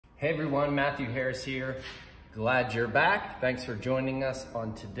Hey everyone, Matthew Harris here. Glad you're back. Thanks for joining us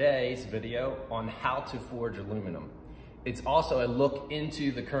on today's video on how to forge aluminum. It's also a look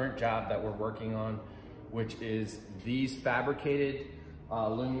into the current job that we're working on, which is these fabricated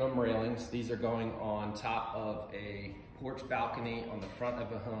aluminum railings. These are going on top of a porch balcony on the front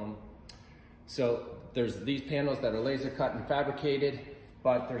of a home. So there's these panels that are laser cut and fabricated,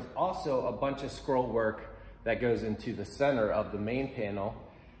 but there's also a bunch of scroll work that goes into the center of the main panel.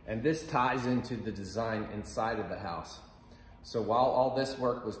 And this ties into the design inside of the house. So while all this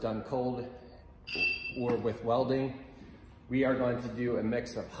work was done cold or with welding, we are going to do a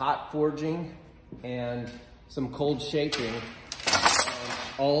mix of hot forging and some cold shaping on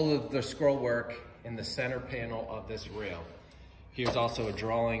all of the scroll work in the center panel of this rail. Here's also a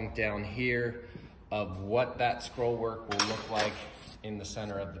drawing down here of what that scroll work will look like in the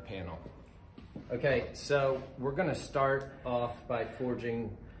center of the panel. Okay, so we're gonna start off by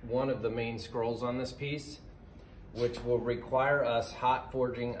forging one of the main scrolls on this piece, which will require us hot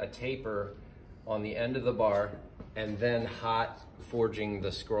forging a taper on the end of the bar and then hot forging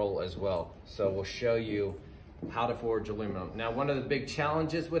the scroll as well. So we'll show you how to forge aluminum. Now, one of the big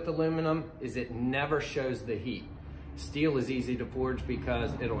challenges with aluminum is it never shows the heat. Steel is easy to forge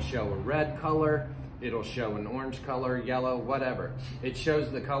because it'll show a red color, it'll show an orange color, yellow, whatever. It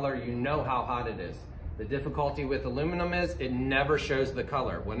shows the color, you know how hot it is. The difficulty with aluminum is it never shows the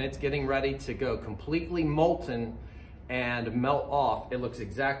color. When it's getting ready to go completely molten and melt off, it looks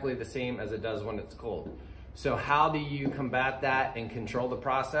exactly the same as it does when it's cold. So how do you combat that and control the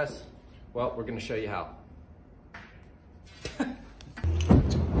process? Well, we're gonna show you how.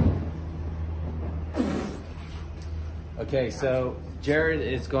 Okay, so Jared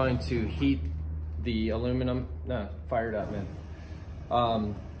is going to heat the aluminum. No, fire it up, man.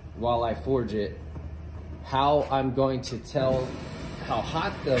 While I forge it. How I'm going to tell how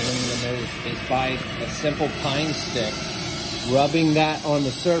hot the aluminum is by a simple pine stick, rubbing that on the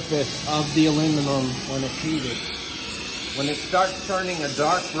surface of the aluminum when it's heated. When it starts turning a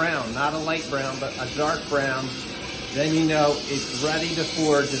dark brown, not a light brown, but a dark brown, then you know it's ready to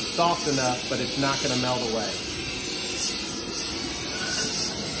forge. It's soft enough, but it's not going to melt away.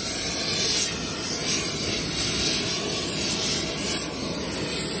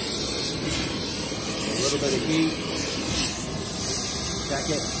 A little bit of heat. Check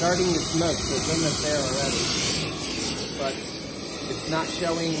it. Starting to smoke, so it's almost there already. But it's not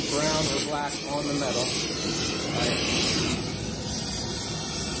showing brown or black on the metal. Right.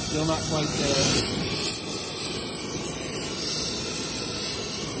 Still not quite there.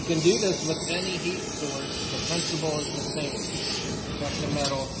 You can do this with any heat source. The principle is the same. Check the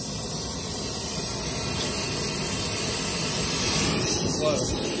metal.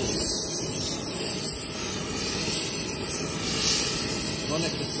 Close. Want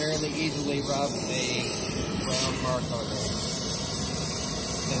it to fairly easily rub a brown mark on it.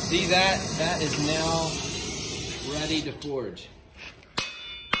 So see that? That is now ready to forge.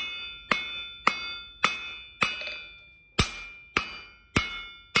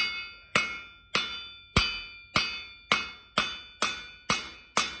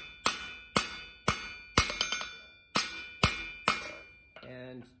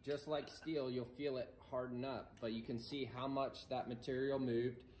 And just like steel, you'll feel it harden up, but you can see how much that material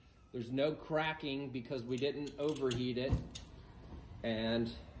moved. There's no cracking because we didn't overheat it,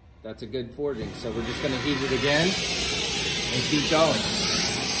 and that's a good forging. So we're just gonna heat it again and keep going.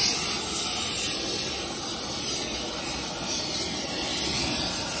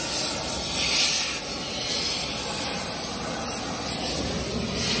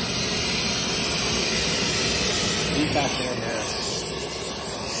 Heat back there now.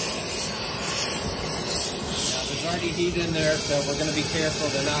 There's already heat in there, so we're going to be careful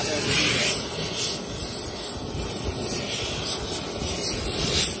to not overheat it.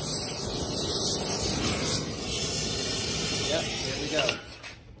 Yep, here we go.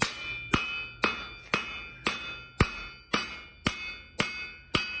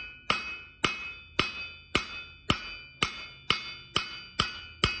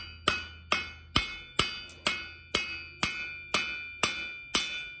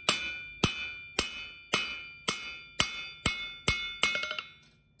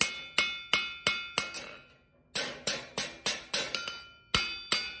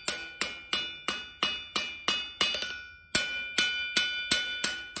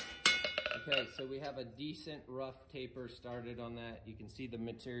 Okay, so we have a decent rough taper started on that. You can see the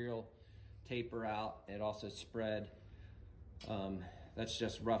material taper out. It also spread. That's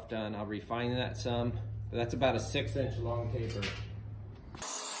just rough done. I'll refine that some, but that's about a 6-inch long taper.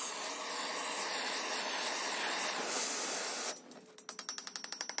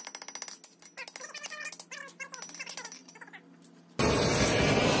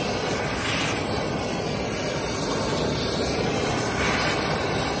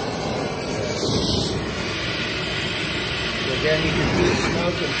 the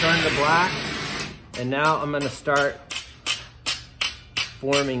smoke and turn to black. And now I'm gonna start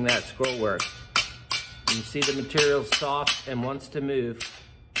forming that scroll work. You can see the material's soft and wants to move.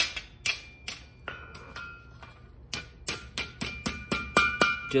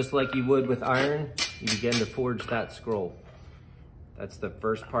 Just like you would with iron, you begin to forge that scroll. That's the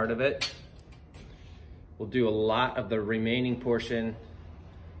first part of it. We'll do a lot of the remaining portion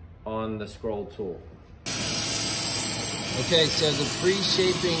on the scroll tool. Okay, so the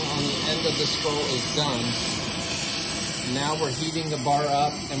pre-shaping on the end of the scroll is done. Now we're heating the bar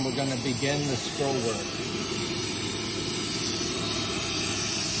up and we're gonna begin the scroll work.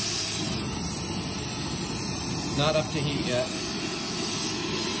 Not up to heat yet.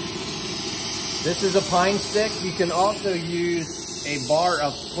 This is a pine stick. You can also use a bar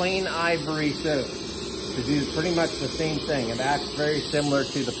of plain ivory soap to do pretty much the same thing. It acts very similar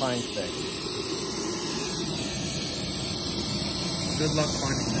to the pine stick. Good luck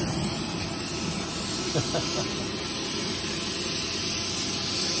finding that.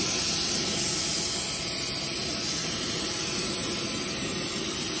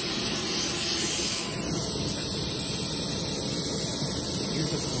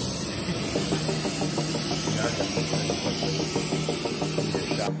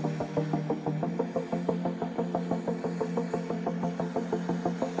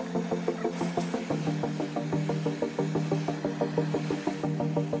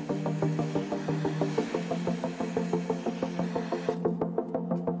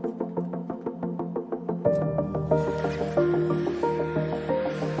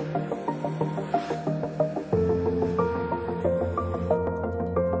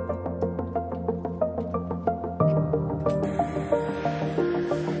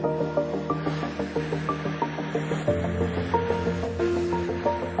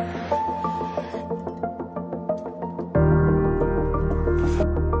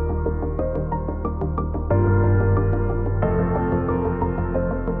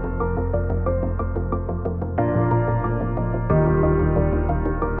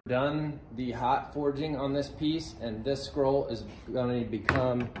 Done the hot forging on this piece, and this scroll is going to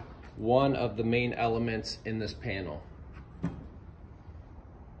become one of the main elements in this panel.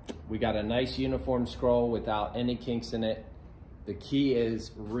 We got a nice uniform scroll without any kinks in it. The key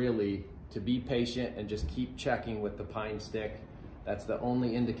is really to be patient and just keep checking with the pine stick. That's the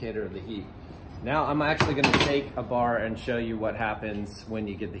only indicator of the heat. Now I'm actually going to take a bar and show you what happens when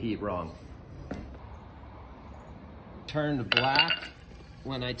you get the heat wrong. Turned black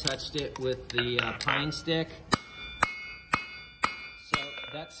when I touched it with the pine stick. So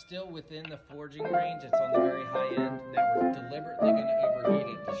that's still within the forging range. It's on the very high end. Now we're deliberately going to overheat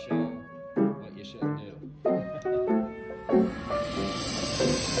it to show what you shouldn't do.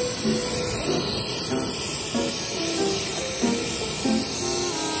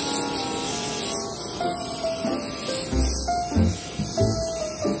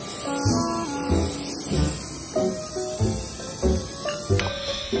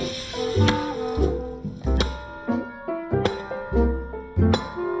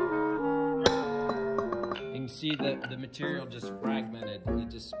 See that the material just fragmented. It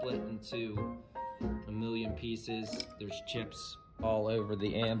just split into a million pieces. There's chips all over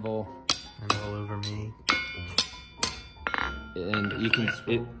the anvil. And all over me. And you can,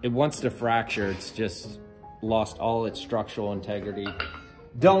 it wants to fracture. It's just lost all its structural integrity.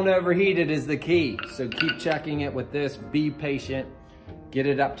 Don't overheat it is the key. So keep checking it with this. Be patient. Get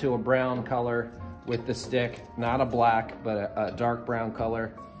it up to a brown color with the stick. Not a black, but a dark brown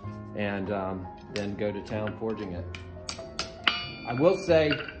color. And then go to town forging it. I will say,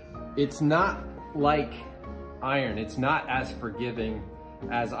 it's not like iron. It's not as forgiving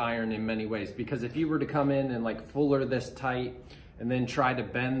as iron in many ways, because if you were to come in and like fuller this tight and then try to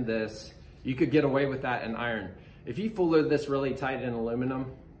bend this, you could get away with that in iron. If you fuller this really tight in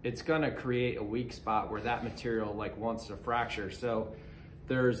aluminum, it's gonna create a weak spot where that material like wants to fracture. So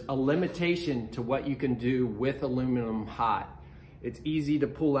there's a limitation to what you can do with aluminum hot. It's easy to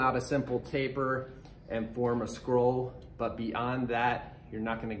pull out a simple taper and form a scroll, but beyond that, you're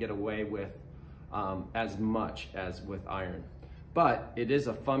not gonna get away with as much as with iron. But it is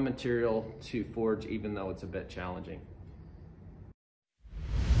a fun material to forge, even though it's a bit challenging.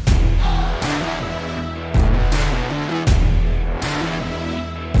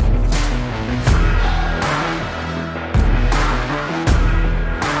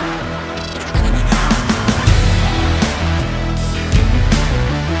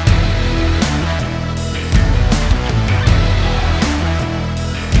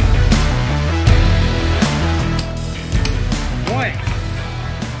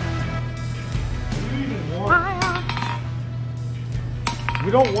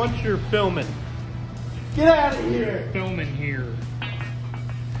 We don't want your filming. Get out of here! Filming here.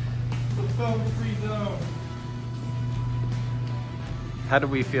 The film-free zone. How do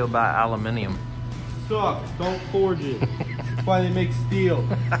we feel about aluminium? Sucks. Don't forge it. That's why they make steel.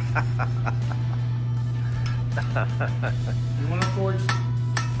 You want to forge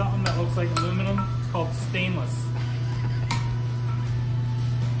something that looks like aluminum? It's called stainless.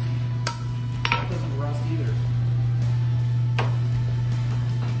 That doesn't rust either.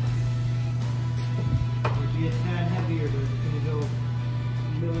 It would be a tad heavier, but it's going to go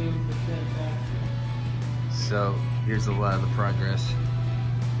 1,000,000% faster. So here's a lot of the progress.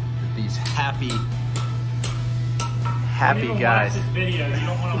 These happy Don't even guys. watch this video. You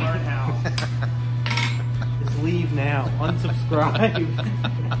don't want to learn how. Just leave now. Unsubscribe.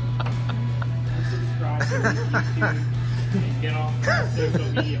 Subscribe to YouTube and get off the social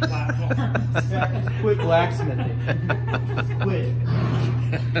media platforms. Quit blacksmithing. Just quit.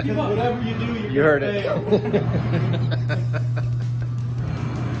 Because whatever you do, You heard it. fail.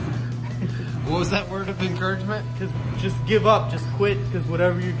 What was that word of encouragement? Just give up. Just quit. Because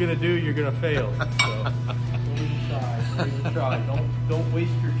whatever you're gonna do, you're gonna fail. So don't even try. Don't even try. Don't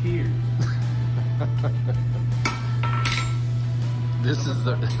waste your tears. This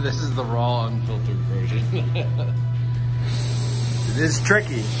is the raw, unfiltered version. It is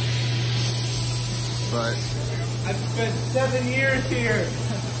tricky, but I've spent 7 years here.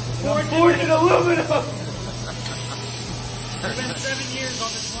 Forging aluminum. It's been 7 years on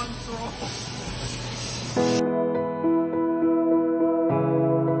this one scroll.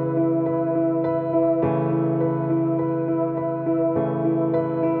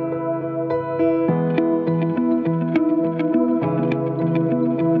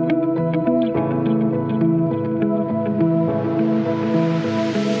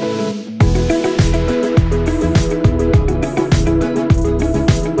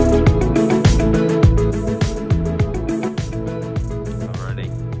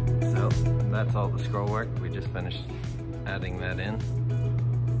 that's all the scroll work. We just finished adding that in.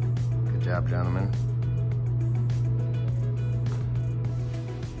 Good job, gentlemen.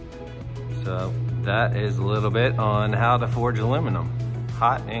 So that is a little bit on how to forge aluminum,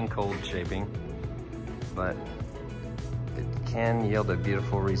 hot and cold shaping, but it can yield a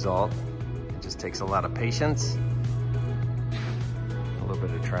beautiful result. It just takes a lot of patience, a little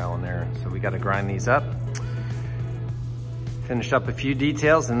bit of trial and error. So we got to grind these up, finish up a few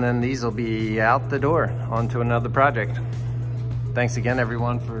details, and then these will be out the door onto another project. Thanks again,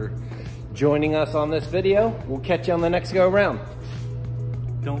 everyone, for joining us on this video. We'll catch you on the next go around.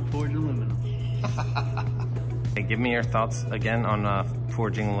 Don't forge aluminum. Hey, give me your thoughts again on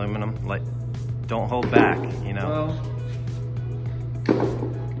forging aluminum. Like, don't hold back, you know?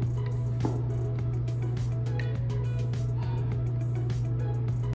 Well,